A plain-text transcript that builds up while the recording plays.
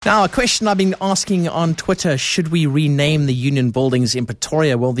Now, a question I've been asking on Twitter, should we rename the union buildings in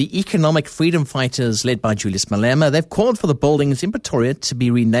Pretoria? Well, the economic freedom fighters led by Julius Malema, they've called for the buildings in Pretoria to be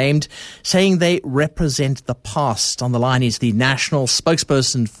renamed, saying they represent the past. On the line is the national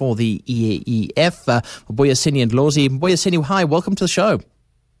spokesperson for the EFF, Mbuyiseni Ndlozi. Mbuyiseni, hi, welcome to the show.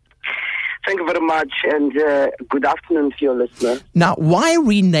 Thank you very much, and good afternoon to your listener. Now, why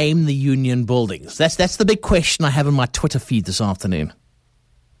rename the union buildings? That's the big question I have in my Twitter feed this afternoon.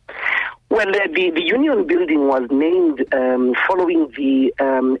 Well, the union building was named following the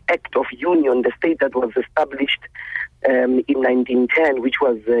Act of Union, the state that was established in 1910, which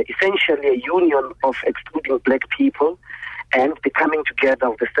was essentially a union of excluding black people and the coming together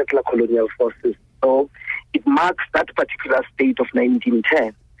of the settler colonial forces. So it marks that particular state of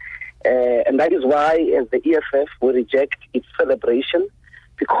 1910. And that is why, as the EFF, we reject its celebration,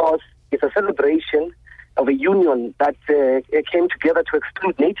 because it's a celebration of a union that came together to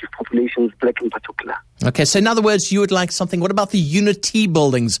exclude native populations, black in particular. Okay, so in other words, you would like something. What about the unity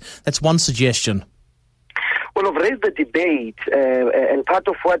buildings? That's one suggestion. Well, I've raised the debate, and part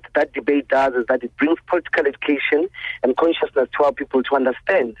of what that debate does is that it brings political education and consciousness to our people to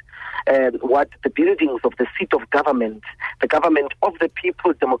understand what the buildings of the seat of government, the government of the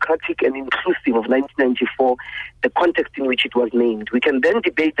people, democratic and inclusive of 1994, the context in which it was named. We can then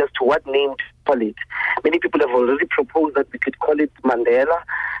debate as to what name to call it. Many people have already proposed that we could call it Mandela,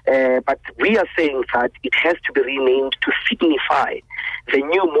 but we are saying that it has to be renamed to signify the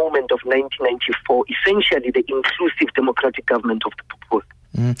new moment of 1994, essentially the inclusive democratic government of the people.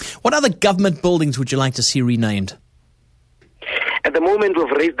 What other government buildings would you like to see renamed? At the moment,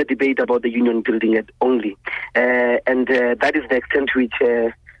 we've raised the debate about the union building only, and that is the extent to which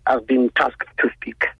I've been tasked to speak.